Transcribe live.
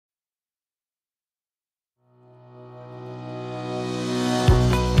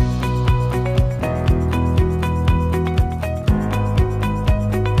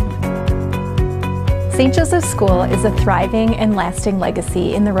St. Joseph's School is a thriving and lasting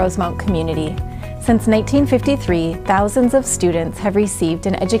legacy in the Rosemount community. Since 1953, thousands of students have received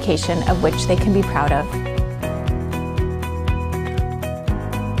an education of which they can be proud of.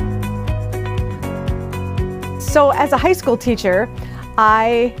 So as a high school teacher,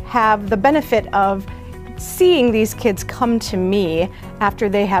 I have the benefit of seeing these kids come to me after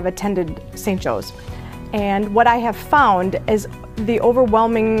they have attended St. Joe's. And what I have found is the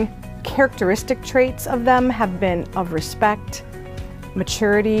overwhelming characteristic traits of them have been of respect,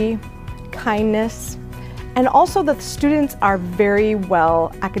 maturity, kindness, and also the students are very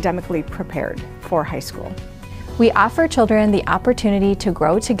well academically prepared for high school. We offer children the opportunity to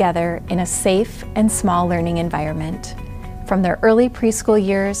grow together in a safe and small learning environment, from their early preschool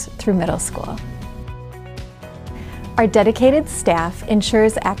years through middle school. Our dedicated staff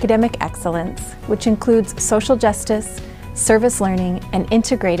ensures academic excellence, which includes social justice, service learning, and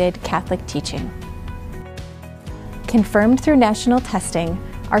integrated Catholic teaching. Confirmed through national testing,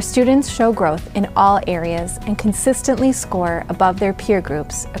 our students show growth in all areas and consistently score above their peer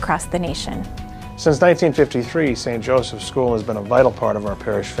groups across the nation. Since 1953, St. Joseph's School has been a vital part of our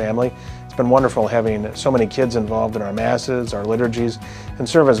parish family. It's been wonderful having so many kids involved in our masses, our liturgies, and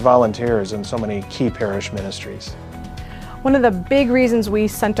serve as volunteers in so many key parish ministries. One of the big reasons we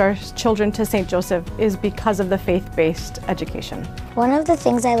sent our children to St. Joseph is because of the faith-based education. One of the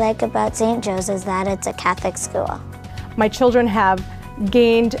things I like about St. Joe's is that it's a Catholic school. My children have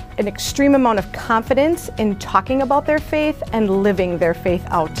gained an extreme amount of confidence in talking about their faith and living their faith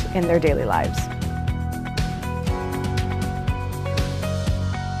out in their daily lives.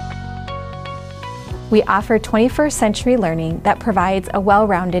 We offer 21st century learning that provides a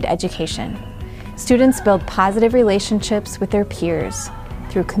well-rounded education. Students build positive relationships with their peers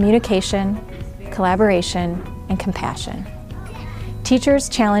through communication, collaboration, and compassion. Teachers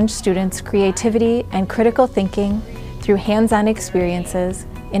challenge students' creativity and critical thinking through hands-on experiences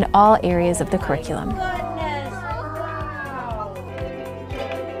in all areas of the curriculum.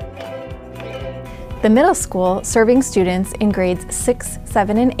 The middle school, serving students in grades 6,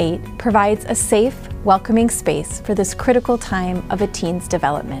 7, and 8, provides a safe, welcoming space for this critical time of a teen's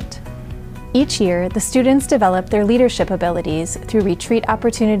development. Each year, the students develop their leadership abilities through retreat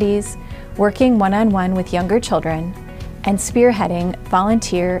opportunities, working one-on-one with younger children, and spearheading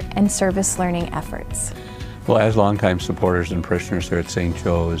volunteer and service learning efforts. Well, as longtime supporters and parishioners here at St.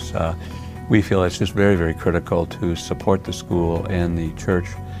 Joe's, we feel it's just very, very critical to support the school and the church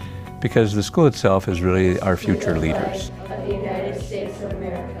because the school itself is really our future leaders.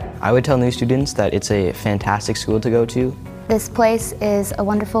 I would tell new students that it's a fantastic school to go to. This place is a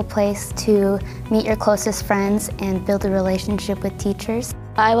wonderful place to meet your closest friends and build a relationship with teachers.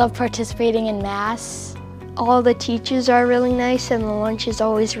 I love participating in Mass. All the teachers are really nice and the lunch is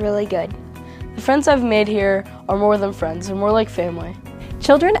always really good. The friends I've made here are more than friends, they're more like family.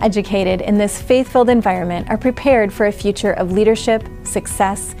 Children educated in this faith-filled environment are prepared for a future of leadership,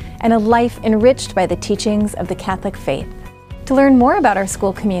 success, and a life enriched by the teachings of the Catholic faith. To learn more about our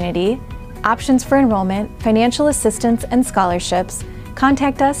school community, options for enrollment, financial assistance, and scholarships,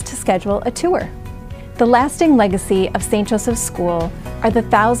 contact us to schedule a tour. The lasting legacy of St. Joseph's School are the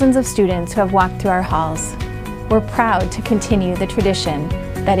thousands of students who have walked through our halls. We're proud to continue the tradition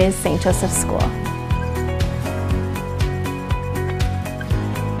that is St. Joseph's School.